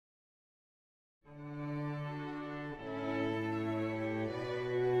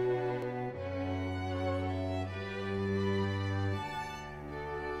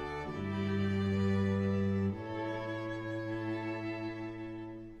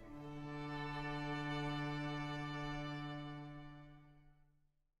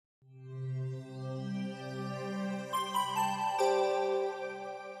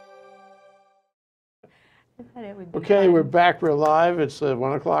Okay, we're back. We're live. It's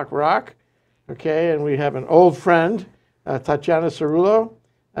 1 o'clock rock. Okay, and we have an old friend, Tatyana Cerullo,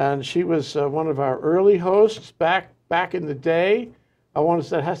 and she was one of our early hosts back in the day. I want to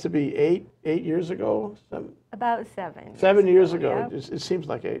say it has to be eight years ago. About 7. 7 years ago. Yep. It seems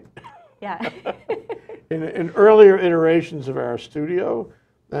like 8. Yeah. in earlier iterations of our studio,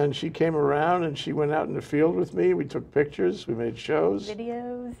 and she came around and she went out in the field with me. We took pictures. We made shows.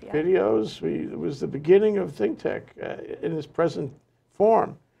 Videos. Yeah. Videos. It was the beginning of ThinkTech in its present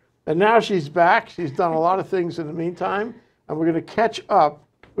form. And now she's back. She's done a lot of things in the meantime, and we're going to catch up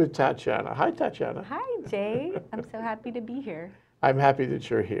with Tatyana. Hi, Tatyana. Hi, Jay. I'm so happy to be here. I'm happy that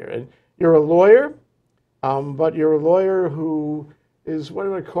you're here. And you're a lawyer, but you're a lawyer who is, what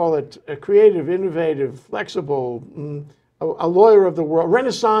do I call it, a creative, innovative, flexible, a lawyer of the world,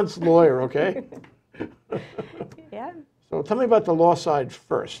 Renaissance lawyer, okay? Yeah. So tell me about the law side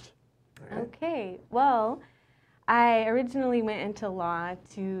first. Okay. Well, I originally went into law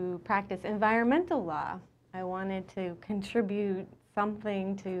to practice environmental law. I wanted to contribute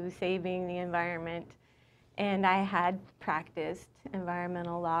something to saving the environment. And I had practiced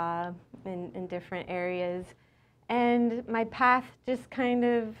environmental law in different areas. And my path just kind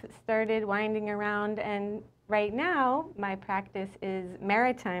of started winding around. And right now, my practice is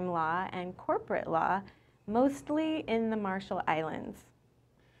maritime law and corporate law, mostly in the Marshall Islands.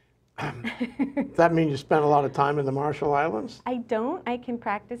 Does that mean you spent a lot of time in the Marshall Islands? I don't. I can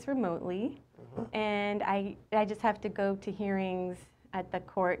practice remotely. And I just have to go to hearings at the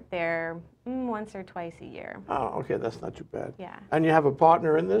court there once or twice a year. Oh, okay, that's not too bad. Yeah. And you have a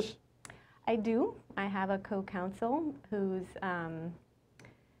partner in this? I do. I have a co-counsel who's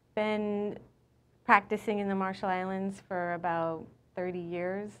been practicing in the Marshall Islands for about 30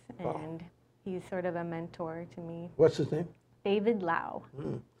 years, and he's sort of a mentor to me. What's his name? David Lau.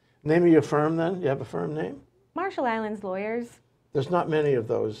 Name of your firm then? You have a firm name? Marshall Islands Lawyers. There's not many of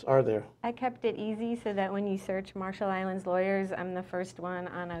those, are there? I kept it easy so that when you search Marshall Islands Lawyers, I'm the first one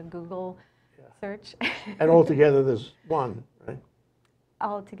on a Google search. And altogether there's one, right?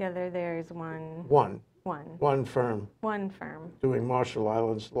 Altogether there's one. One. One. One firm. One firm. Doing Marshall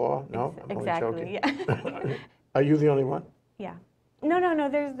Islands law? No? I'm Exactly, only joking. Yeah. Are you the only one? Yeah. No,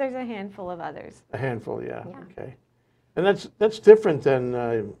 there's a handful of others. A handful, yeah. Okay. And that's different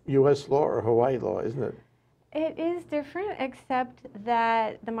than U.S. law or Hawaii law, isn't it? It is different, except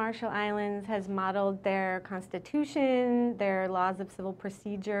that the Marshall Islands has modeled their constitution, their laws of civil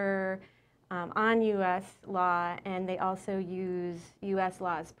procedure on U.S. law, and they also use U.S.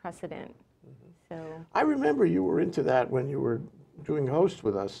 law as precedent. So I remember you were into that when you were doing host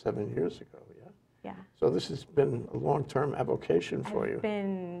with us 7 years ago, yeah? Yeah. So this has been a long-term avocation for you. I've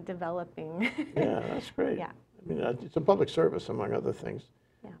been developing. Yeah, that's great. Yeah. I mean, it's a public service, among other things.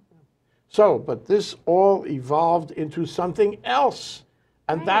 Yeah. So, but this all evolved into something else,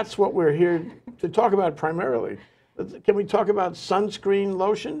 and that's what we're here to talk about primarily. Can we talk about sunscreen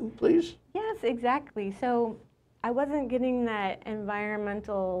lotion, please? Yes, exactly. So I wasn't getting that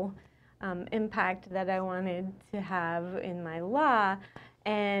environmental impact that I wanted to have in my law,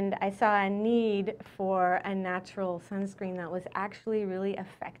 and I saw a need for a natural sunscreen that was actually really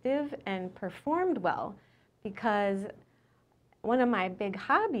effective and performed well, because one of my big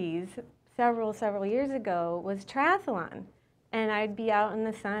hobbies several years ago was triathlon, and I'd be out in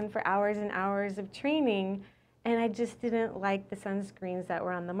the sun for hours and hours of training, and I just didn't like the sunscreens that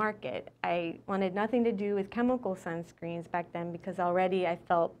were on the market. I wanted nothing to do with chemical sunscreens back then, because already I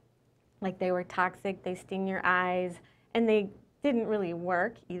felt like they were toxic, they sting your eyes, and they didn't really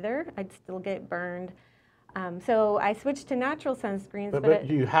work either. I'd still get burned. So I switched to natural sunscreens. But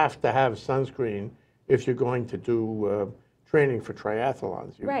you have to have sunscreen if you're going to do training for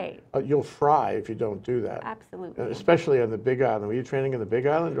triathlons. Right. You'll fry if you don't do that. Absolutely. Especially on the Big Island. Were you training in the Big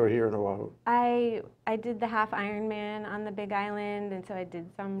Island or here in Oahu? I did the half Ironman on the Big Island, and so I did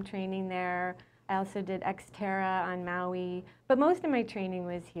some training there. I also did Xterra on Maui, but most of my training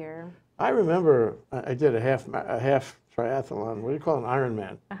was here. I remember I did a half triathlon. What do you call an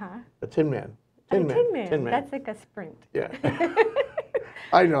Ironman? A Tin Man. Tin Man. That's like a sprint. Yeah.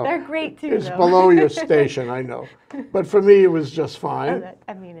 I know. They're great too, It's though. below your station, I know. But for me, it was just fine. Oh,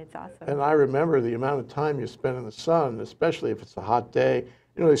 I mean, it's awesome. And I remember the amount of time you spend in the sun, especially if it's a hot day.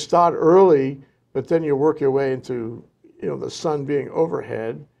 You know, they start early, but then you work your way into, the sun being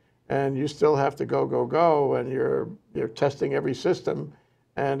overhead, and you still have to go, and you're testing every system,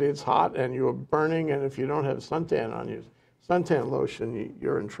 and it's hot, and you're burning, and if you don't have suntan on you, suntan lotion,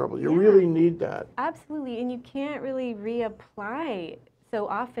 you're in trouble. You really need that. Absolutely, and you can't really reapply so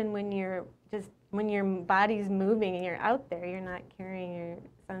often when your body's moving and you're out there, you're not carrying your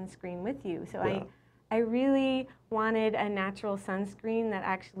sunscreen with you. So I really wanted a natural sunscreen that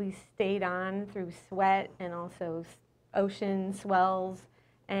actually stayed on through sweat and also ocean swells,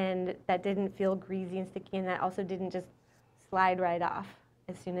 and that didn't feel greasy and sticky, and that also didn't just slide right off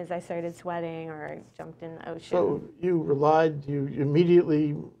as soon as I started sweating or jumped in the ocean. So you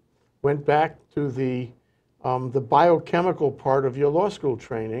immediately went back to the biochemical part of your law school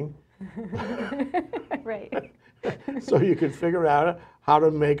training. Right. So you could figure out how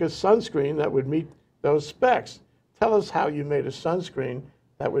to make a sunscreen that would meet those specs. Tell us how you made a sunscreen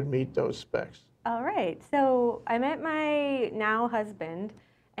that would meet those specs. All right. So I met my now husband,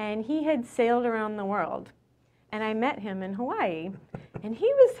 and he had sailed around the world. And I met him in Hawaii. And he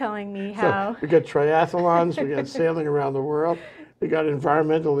was telling me how... So we got triathlons, we got sailing around the world, we got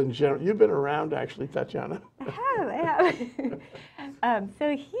environmental in general. You've been around, actually, Tatyana. I have.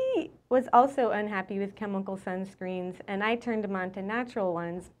 So he was also unhappy with chemical sunscreens, and I turned him on to natural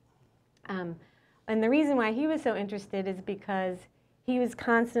ones. And the reason why he was so interested is because he was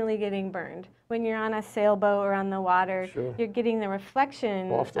constantly getting burned. When you're on a sailboat or on the water, Sure. You're getting the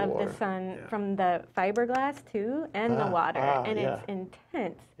reflection Off the of water. the sun Yeah. from the fiberglass too, and the water, and yeah. it's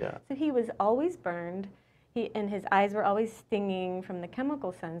intense. Yeah. So he was always burned, and his eyes were always stinging from the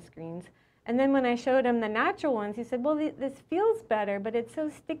chemical sunscreens. And then when I showed him the natural ones, he said, well, this feels better, but it's so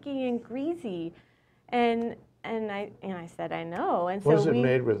sticky and greasy. And I said, I know. And Was so it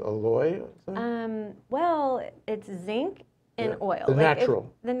made with alloy? well, it's zinc and oil. The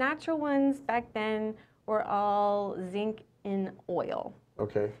natural. The natural ones back then were all zinc in oil.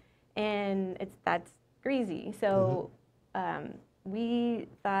 Okay. And that's greasy. So we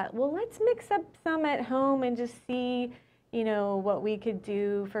thought, well, let's mix up some at home and just see, what we could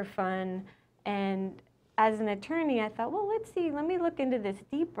do for fun. And as an attorney, I thought, well, let me look into this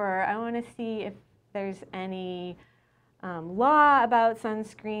deeper. I want to see if there's any law about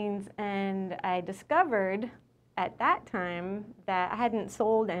sunscreens. And I discovered at that time that I hadn't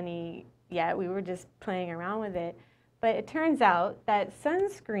sold any yet. We were just playing around with it. But it turns out that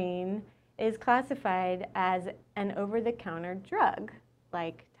sunscreen is classified as an over-the-counter drug,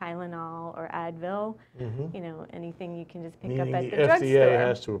 like Tylenol or Advil, anything you can just pick Meaning up at the the drugstore. FDA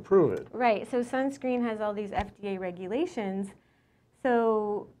has to approve it. Right, so sunscreen has all these FDA regulations.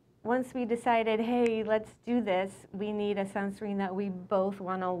 So once we decided, hey, let's do this, we need a sunscreen that we both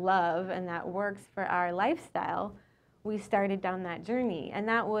want to love and that works for our lifestyle, we started down that journey. And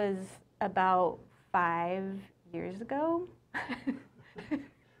that was about 5 years ago.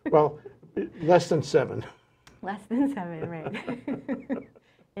 Well, less than 7. Less than 7, right.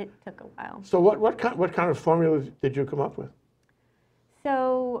 It took a while. So what kind of formula did you come up with?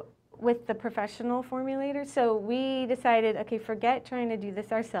 So with the professional formulator, so we decided, okay, forget trying to do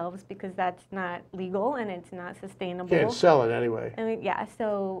this ourselves because that's not legal and it's not sustainable. Can't sell it anyway. And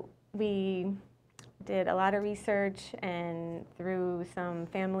so we did a lot of research, and through some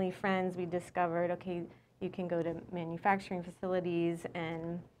family friends, we discovered, okay, you can go to manufacturing facilities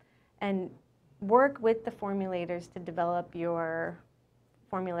and work with the formulators to develop your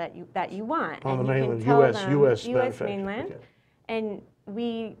formula that you want. On and the you mainland, can tell U.S. them, U.S. mainland. Okay. And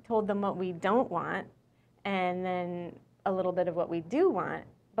we told them what we don't want, and then a little bit of what we do want.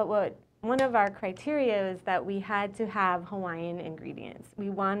 But one of our criteria is that we had to have Hawaiian ingredients. We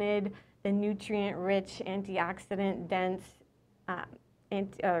wanted the nutrient-rich, antioxidant-dense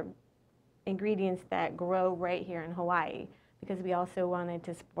ingredients that grow right here in Hawaii, because we also wanted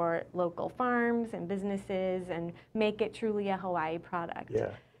to support local farms and businesses and make it truly a Hawaii product. Yeah.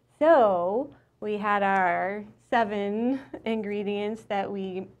 So we had our 7 ingredients that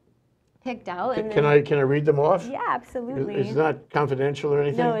we picked out. And Can I read them off? Yeah, absolutely. It's not confidential or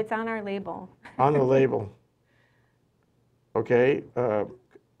anything? No, it's on our label. On the label. Okay.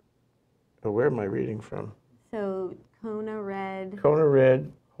 Where am I reading from? So Kona Red. Kona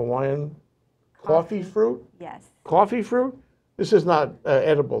Red, Hawaiian coffee fruit? Yes. Coffee fruit? This is not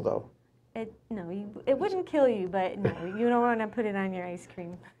edible, though. It wouldn't kill you, but no, you don't want to put it on your ice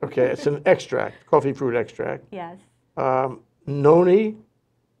cream. Okay, it's an extract, coffee fruit extract. Yes. Noni,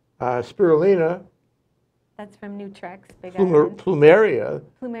 spirulina, That's from Nutrex, Big Island. plumeria,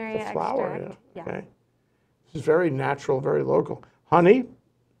 Plumeria the flower. extract. Yeah. Yeah. Okay. This is very natural, very local. Honey?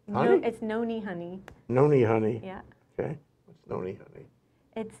 Honey? No, it's noni honey. Noni honey. Yeah. Okay. What's noni honey?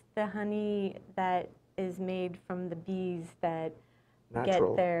 It's the honey that is made from the bees that Natural.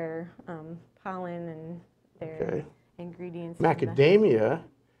 get their pollen and their ingredients. from the- Macadamia.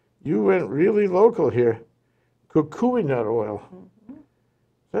 You went really local here. Kukui nut oil.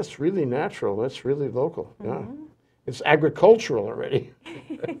 That's really natural. That's really local. Yeah. It's agricultural already.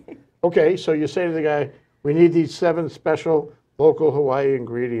 Okay, so you say to the guy, we need these 7 special local Hawaii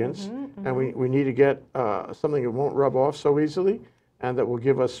ingredients, and we need to get something that won't rub off so easily and that will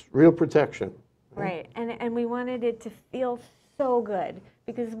give us real protection. Right, and we wanted it to feel so good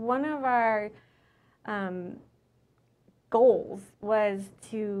because one of our goals was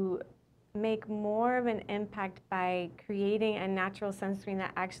to make more of an impact by creating a natural sunscreen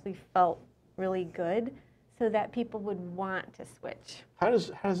that actually felt really good so that people would want to switch. How does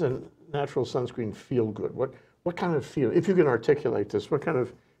a natural sunscreen feel good? What kind of feel, if you can articulate this, what kind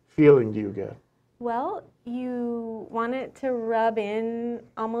of feeling do you get? Well, you want it to rub in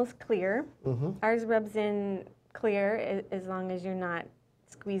almost clear. Ours rubs in clear as long as you're not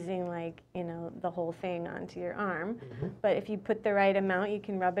squeezing like, you know, the whole thing onto your arm. But if you put the right amount, you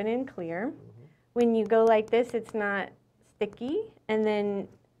can rub it in clear. When you go like this, it's not sticky, and then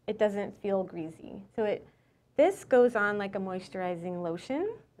it doesn't feel greasy. So this goes on like a moisturizing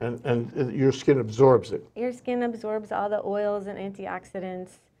lotion. And your skin absorbs it. Your skin absorbs all the oils and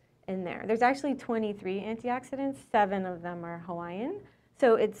antioxidants in there. There's actually 23 antioxidants, 7 of them are Hawaiian.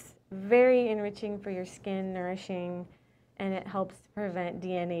 So it's very enriching for your skin, nourishing, and it helps to prevent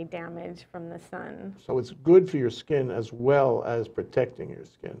DNA damage from the sun. So it's good for your skin as well as protecting your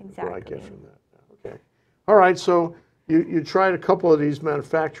skin. Exactly. That's what I get from that. Okay. All right, so you tried a couple of these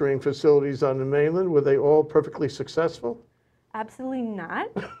manufacturing facilities on the mainland. Were they all perfectly successful? Absolutely not.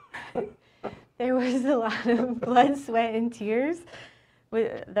 There was a lot of blood, sweat, and tears.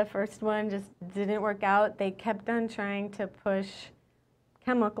 The first one just didn't work out. They kept on trying to push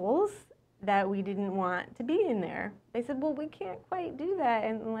chemicals that we didn't want to be in there. They said, well, we can't quite do that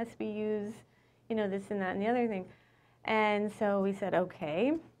unless we use, you know, this and that and the other thing. And so we said,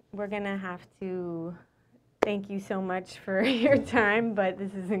 okay, we're going to have to thank you so much for your time, but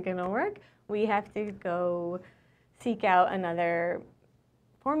this isn't going to work. We have to go seek out another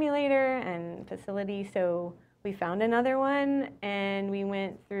formulator and facility. So we found another one, and we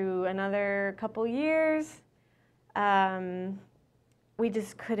went through another couple years. We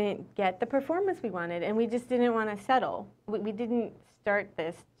just couldn't get the performance we wanted, and we just didn't want to settle. We didn't start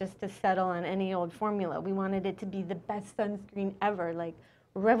this just to settle on any old formula. We wanted it to be the best sunscreen ever, like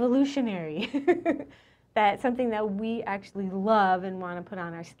revolutionary. That's something that we actually love and want to put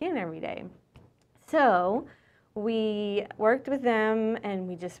on our skin every day. So we worked with them, and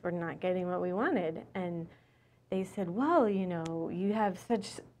we just were not getting what we wanted. And they said, well, you know, you have such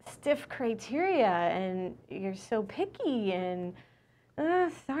stiff criteria, and you're so picky, and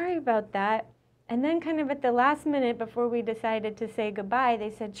sorry about that. And then kind of at the last minute before we decided to say goodbye, they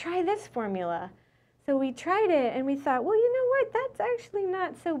said, try this formula. So we tried it, and we thought, well, you know what, that's actually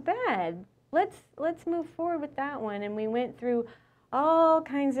not so bad. Let's move forward with that one. And we went through all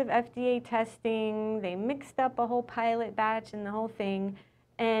kinds of FDA testing. They mixed up a whole pilot batch and the whole thing,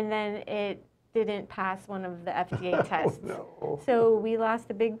 and then it didn't pass one of the FDA tests. No. So we lost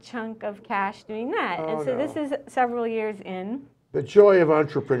a big chunk of cash doing that. And so this is several years in. The joy of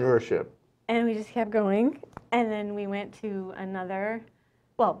entrepreneurship. And we just kept going. And then we went to another,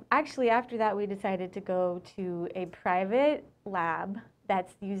 well, actually after that we decided to go to a private lab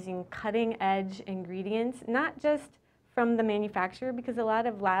that's using cutting edge ingredients, not just from the manufacturer, because a lot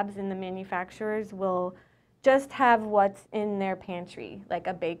of labs and the manufacturers will just have what's in their pantry, like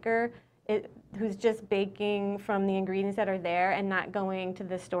a baker who's just baking from the ingredients that are there and not going to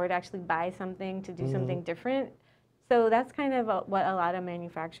the store to actually buy something to do something different. So that's kind of what a lot of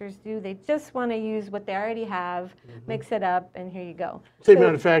manufacturers do. They just want to use what they already have, mix it up, and here you go. Say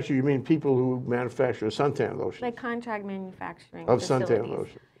manufacturer, you mean people who manufacture suntan lotion? Like contract manufacturing Of facilities. suntan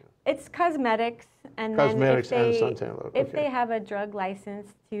lotion. It's cosmetics, and Cosmetics then and suntan lotion. if they have a drug license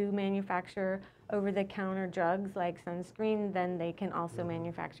to manufacture over-the-counter drugs like sunscreen, then they can also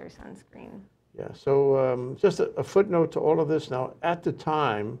manufacture sunscreen. Yeah, so just a footnote to all of this. Now, at the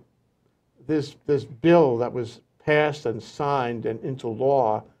time, this bill that was passed and signed and into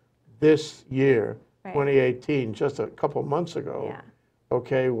law this year, 2018, just a couple months ago,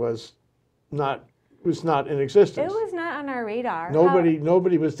 okay, was not in existence. It was not on our radar.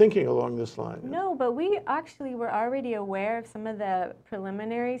 Nobody was thinking along this line. No, but we actually were already aware of some of the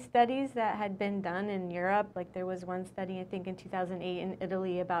preliminary studies that had been done in Europe. Like there was one study, I think in 2008 in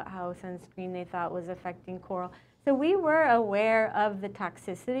Italy, about how sunscreen they thought was affecting coral. So we were aware of the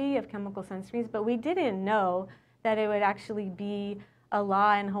toxicity of chemical sunscreens, but we didn't know that it would actually be a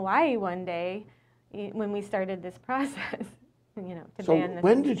law in Hawaii one day when we started this process. You know, to ban this.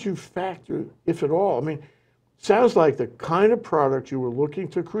 When did you factor, if at all? I mean, sounds like the kind of product you were looking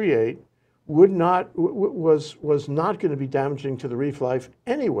to create was not going to be damaging to the reef life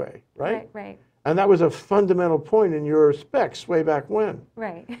anyway, right? Right. And that was a fundamental point in your specs way back when.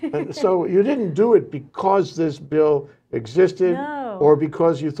 Right. And so you didn't do it because this bill existed No. or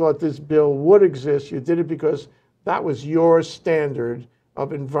because you thought this bill would exist. You did it because that was your standard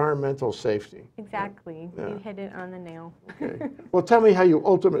of environmental safety. Exactly. Yeah. You hit it on the nail. Okay. Well, tell me how you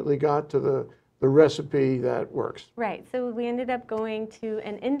ultimately got to the recipe that works. Right. So we ended up going to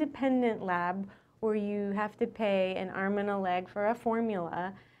an independent lab where you have to pay an arm and a leg for a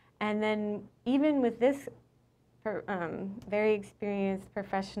formula. And then even with this very experienced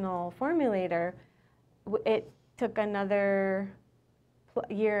professional formulator, it took another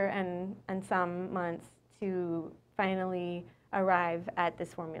year and some months to finally arrive at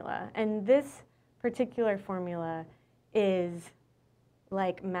this formula. And this particular formula is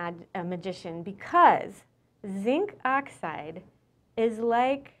like a magician, because zinc oxide is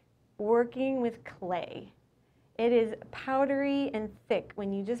like working with clay. It is powdery and thick.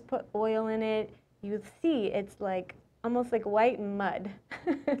 When you just put oil in it, you see it's like almost like white mud.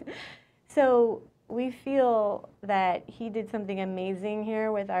 So we feel that he did something amazing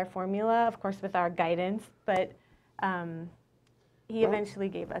here with our formula, of course with our guidance, but he eventually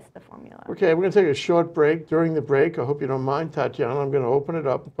gave us the formula. Okay, we're going to take a short break. During the break, I hope you don't mind, Tatyana, I'm going to open it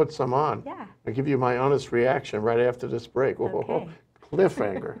up and put some on. Yeah. I'll give you my honest reaction right after this break. Okay.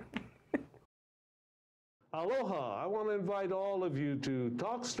 Cliffhanger. Aloha! I want to invite all of you to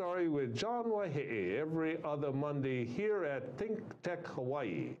Talk Story with John Waihe'e every other Monday here at ThinkTech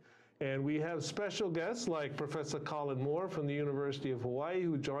Hawaii. And we have special guests like Professor Colin Moore from the University of Hawaii,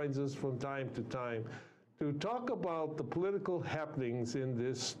 who joins us from time to time to talk about the political happenings in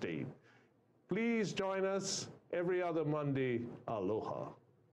this state. Please join us every other Monday. Aloha.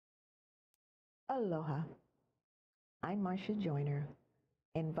 Aloha. I'm Marcia Joyner,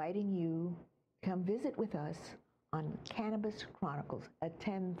 inviting you to come visit with us on Cannabis Chronicles, a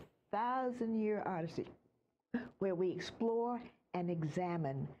 10,000-year odyssey where we explore and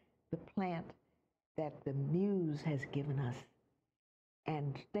examine the plant that the Muse has given us.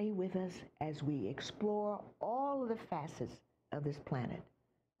 And stay with us as we explore all of the facets of this planet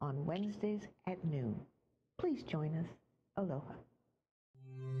on Wednesdays at noon. Please join us. Aloha.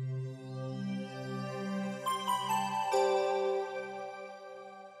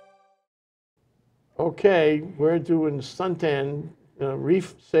 Okay, we're doing suntan,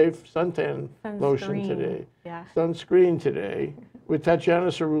 Reef Safe Suntan Lotion today. Yeah. Sunscreen today with Tatyana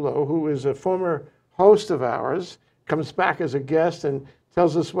Cerullo, who is a former host of ours, comes back as a guest and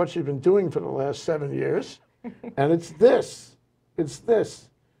tells us what she's been doing for the last 7 years. And it's this.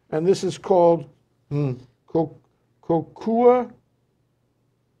 And this is called Kokua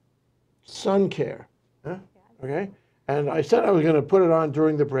Sun Care. Huh? Okay? And I said I was going to put it on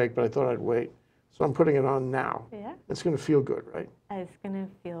during the break, but I thought I'd wait. So I'm putting it on now. Yeah. It's going to feel good, right? It's going to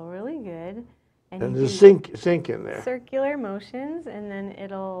feel really good. And you there's do zinc in there. circular motions, and then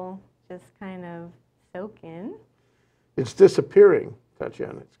it'll just kind of soak in. It's disappearing,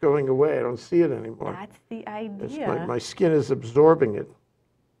 Tatyana. It's going away. I don't see it anymore. That's the idea. It's like my skin is absorbing it.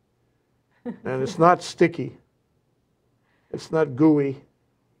 And it's not sticky. It's not gooey.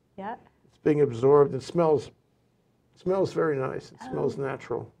 Yeah. It's being absorbed. It smells very nice. It smells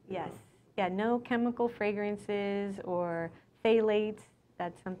natural. Yes. Yeah, no chemical fragrances or phthalates.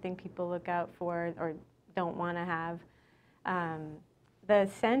 That's something people look out for or don't want to have. The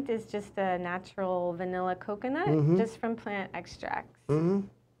scent is just a natural vanilla coconut, just from plant extracts.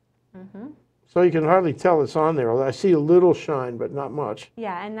 So you can hardly tell it's on there. Although I see a little shine, but not much.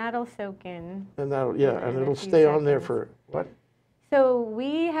 Yeah, and that'll soak in. And that'll, in and a it'll few stay on there seconds. for what? So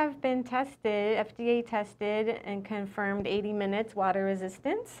we have been tested, FDA tested, and confirmed 80 minutes water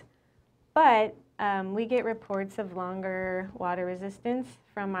resistance. But we get reports of longer water resistance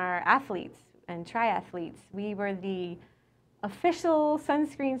from our athletes and triathletes. We were the official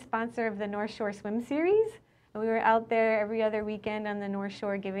sunscreen sponsor of the North Shore Swim Series. And we were out there every other weekend on the North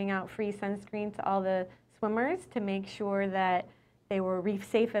Shore giving out free sunscreen to all the swimmers to make sure that they were reef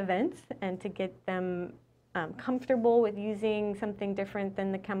safe events and to get them comfortable with using something different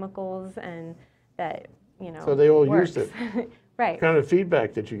than the chemicals and that, So they all works. used it. Right. What kind of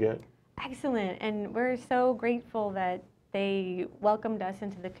feedback did you get? Excellent, and we're so grateful that they welcomed us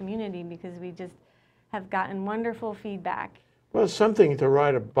into the community because we just have gotten wonderful feedback. Well, it's something to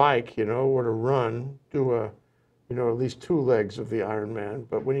ride a bike, or to run, do at least 2 legs of the Ironman.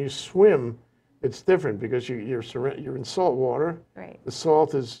 But when you swim, it's different because you're in salt water. Right. The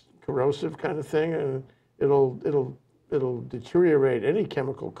salt is corrosive kind of thing, and it'll deteriorate any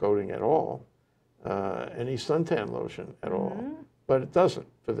chemical coating at all, any suntan lotion at all. But it doesn't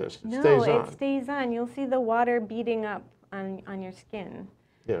for this. It stays on. It stays on. You'll see the water beating up on your skin.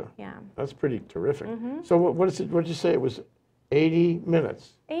 Yeah. Yeah. That's pretty terrific. So what is it? What did you say? It was 80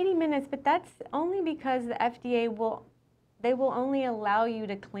 minutes. 80 minutes, but that's only because the FDA will they will only allow you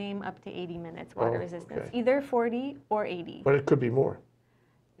to claim up to 80 minutes water resistance, okay. either 40 or 80. But it could be more,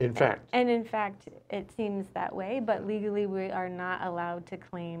 in fact. And in fact, it seems that way, but legally we are not allowed to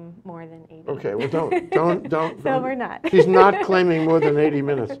claim more than 80. Okay, well, don't. So we're not. She's not claiming more than 80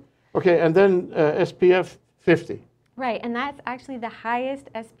 minutes. Okay, and then SPF 50. Right, and that's actually the highest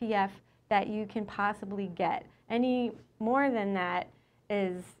SPF that you can possibly get. Any more than that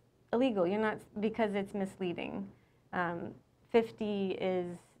is illegal. You're not, because it's misleading. 50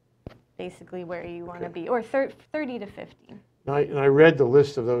 is basically where you want to be, or 30 to 50. And I read the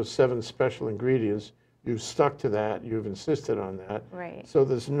list of those 7 special ingredients. You've stuck to that. You've insisted on that. Right. So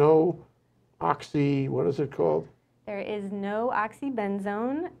there's no what is it called? There is no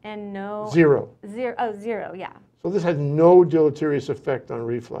oxybenzone and no... Zero. Zero, yeah. So this has no deleterious effect on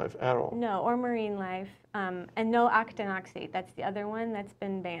reef life at all? No, or marine life. And no octinoxate. That's the other one that's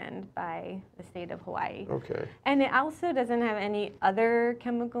been banned by the state of Hawaii. Okay. And it also doesn't have any other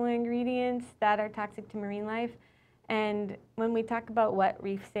chemical ingredients that are toxic to marine life. And when we talk about what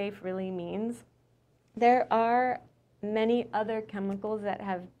reef safe really means, there are many other chemicals that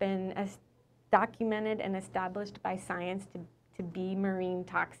have been documented and established by science to be marine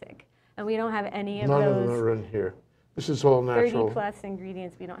toxic. And we don't have any of None those. of them are in here. This is all natural. 30 plus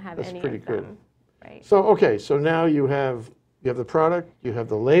ingredients, we don't have That's any pretty of them. good. Right. So, okay, so now you have the product, you have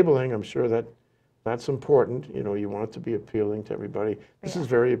the labeling. I'm sure that's important. You know, you want it to be appealing to everybody. This is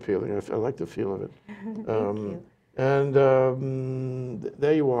very appealing. I like the feel of it. Thank you. And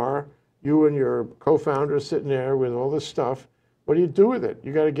there you are, you and your co-founder sitting there with all this stuff. What do you do with it?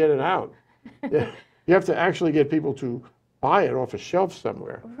 You got to get it out. Yeah. You have to actually get people to buy it off a shelf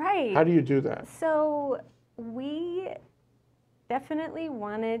somewhere. Right. How do you do that? So we definitely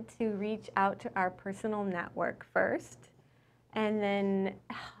wanted to reach out to our personal network first and then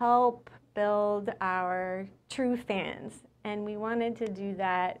help build our true fans. And we wanted to do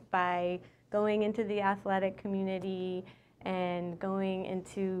that by going into the athletic community and going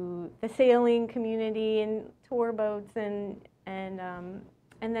into the sailing community and tour boats and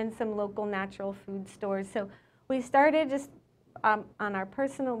then some local natural food stores. So we started just on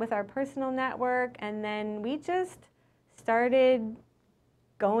with our personal network, and then we just started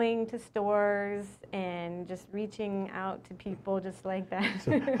going to stores and just reaching out to people just like that.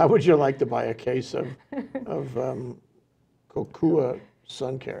 So how would you like to buy a case of Kokua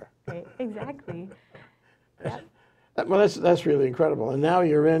Sun Care? Right, exactly. Yep. Well, that's really incredible. And now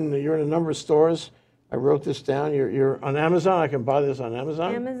you're in a number of stores. I wrote this down. You're on Amazon. I can buy this on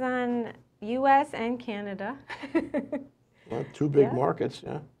Amazon. Amazon, U.S. and Canada. Well, 2 big markets,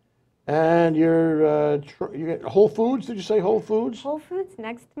 yeah. And you get Whole Foods. Did you say Whole Foods? Whole Foods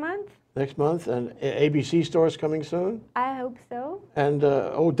next month. Next month, and ABC stores coming soon. I hope so. And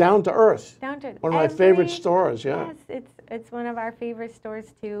Down to Earth. Down to one of my favorite stores. Yeah. Yes, it's one of our favorite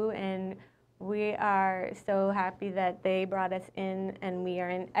stores too, and we are so happy that they brought us in, and we are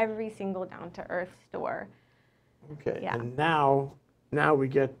in every single Down to Earth store. Okay. Yeah. And now we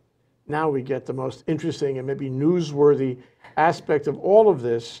get the most interesting and maybe newsworthy aspect of all of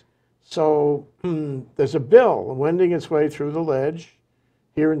this. So there's a bill wending its way through the ledge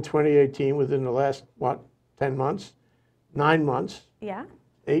here in 2018 within the last, 10 months, 9 months, Yeah.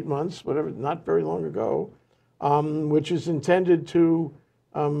 8 months, whatever, not very long ago, which is intended to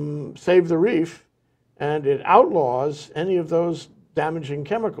save the reef, and it outlaws any of those damaging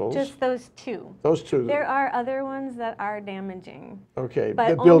chemicals. Just those two. Those two. There are other ones that are damaging. Okay, but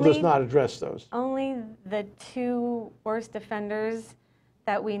the bill does only- not address those. Only the 2 worst offenders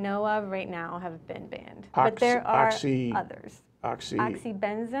that we know of right now have been banned. But there are others.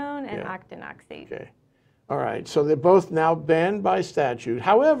 Oxybenzone and octinoxate. Okay. All right. So they're both now banned by statute.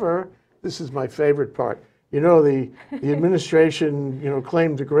 However, this is my favorite part. You know, the administration,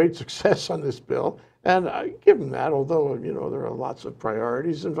 claimed a great success on this bill, and I give them that. Although there are lots of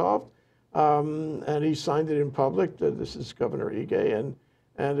priorities involved, and he signed it in public. This is Governor Ige,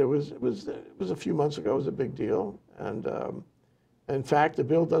 and it was a few months ago. It was a big deal, and in fact, the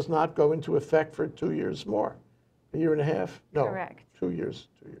bill does not go into effect for 2 years more. A year and a half? No. Correct. 2 years.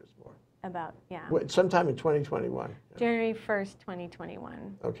 2 years more. About, yeah. Sometime in 2021. January 1st,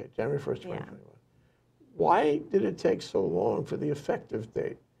 2021. Okay, January 1st, Yeah. 2021. Why did it take so long for the effective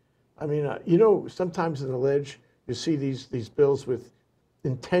date? I mean, sometimes in the ledge, you see these bills with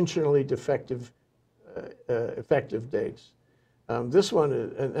intentionally defective effective dates. This one,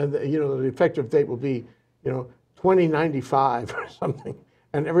 the effective date will be, 2095 or something,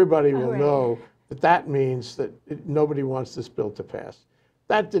 and everybody will know that means that nobody wants this bill to pass.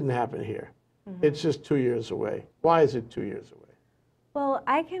 That didn't happen here. Mm-hmm. It's just 2 years away. Why is it 2 years away? Well,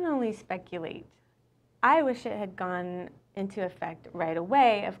 I can only speculate. I wish it had gone into effect right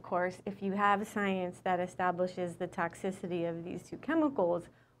away. Of course, if you have science that establishes the toxicity of these two chemicals,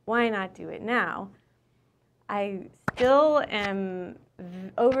 why not do it now? I still am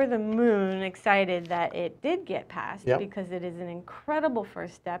over the moon excited that it did get passed, Yep. because it is an incredible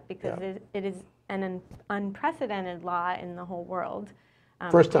first step, because it is an unprecedented law in the whole world.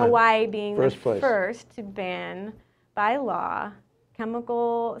 First time. Hawaii being the First place. first to ban by law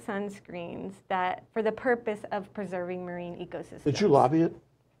chemical sunscreens that for the purpose of preserving marine ecosystems. Did you lobby it?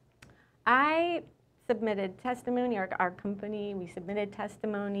 I submitted testimony, our company, we submitted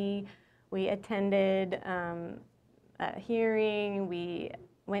testimony. We attended a hearing, we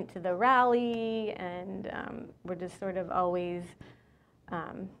went to the rally, and we're just sort of always,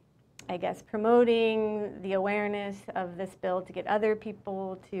 I guess, promoting the awareness of this bill to get other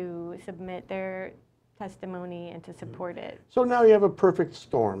people to submit their testimony and to support it. So now you have a perfect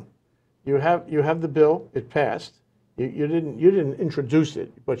storm. You have the bill, it passed. You didn't introduce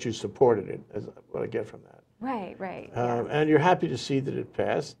it, but you supported it, as what I get from that. Right, right. And you're happy to see that it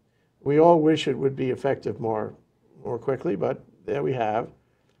passed. We all wish it would be effective more quickly, but there we have.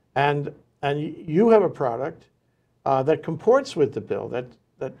 And you have a product that comports with the bill, that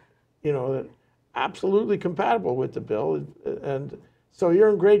absolutely compatible with the bill, and so you're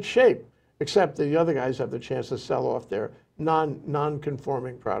in great shape. Except the other guys have the chance to sell off their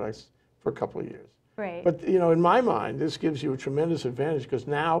non-conforming products for a couple of years. Right. But in my mind, this gives you a tremendous advantage, because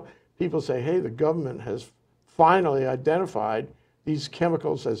now people say, hey, the government has finally identified these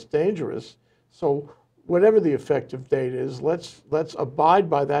chemicals as dangerous. So whatever the effective date is, let's abide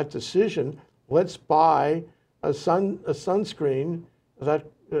by that decision. Let's buy a sunscreen that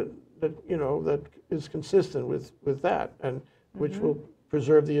is consistent with that, and which will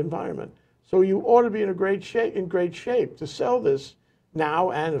preserve the environment. So you ought to be in great shape to sell this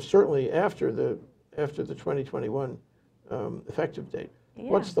now, and certainly after the 2021 effective date. Yeah.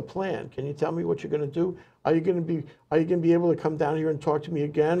 What's the plan? Can you tell me what you're going to do? Are you going to be able to come down here and talk to me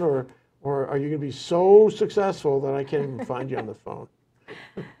again, or are you going to be so successful that I can't even find you on the phone?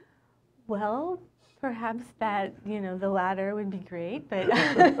 Well, perhaps that the latter would be great, but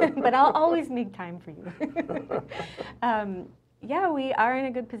but I'll always make time for you. Yeah, we are in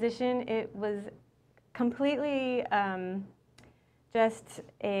a good position. It was completely just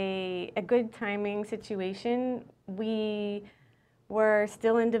a good timing situation. We were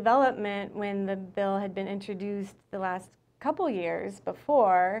still in development when the bill had been introduced the last couple years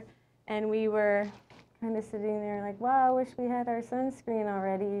before, and we were kind of sitting there like, wow, I wish we had our sunscreen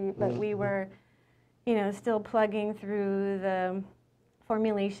already, but we were, still plugging through the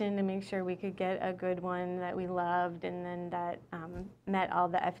formulation to make sure we could get a good one that we loved, and then that met all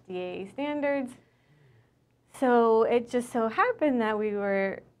the FDA standards. So it just so happened that we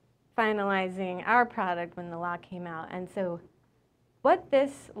were finalizing our product when the law came out. And so what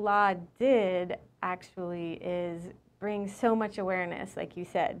this law did actually is bring so much awareness, like you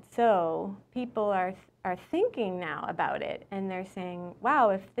said. So people are thinking now about it, and they're saying, wow,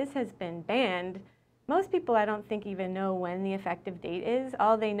 if this has been banned, most people I don't think even know when the effective date is.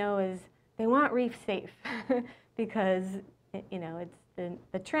 All they know is they want Reef Safe because it's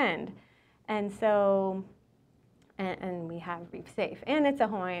the trend. And so, and we have Reef Safe, and it's a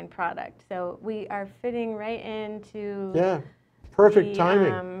Hawaiian product. So we are fitting right into perfect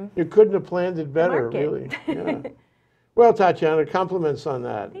timing. You couldn't have planned it better, really. Yeah. Well, Tatyana, compliments on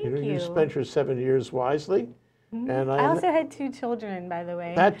that. Thank you. You spent your 7 years wisely. And I also had 2 children, by the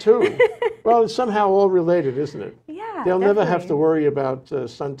way. That too. Well, it's somehow all related, isn't it? Yeah, They'll never have to definitely. worry about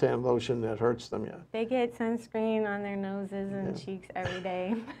suntan lotion that hurts them yet. They get sunscreen on their noses and cheeks every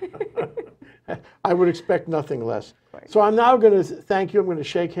day. I would expect nothing less. So I'm now going to thank you. I'm going to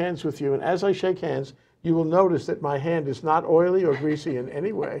shake hands with you. And as I shake hands, you will notice that my hand is not oily or greasy in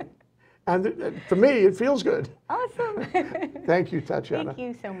any way. And for me, it feels good. Awesome. Thank you, Tatyana. Thank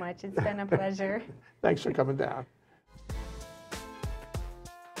you so much. It's been a pleasure. Thanks for coming down.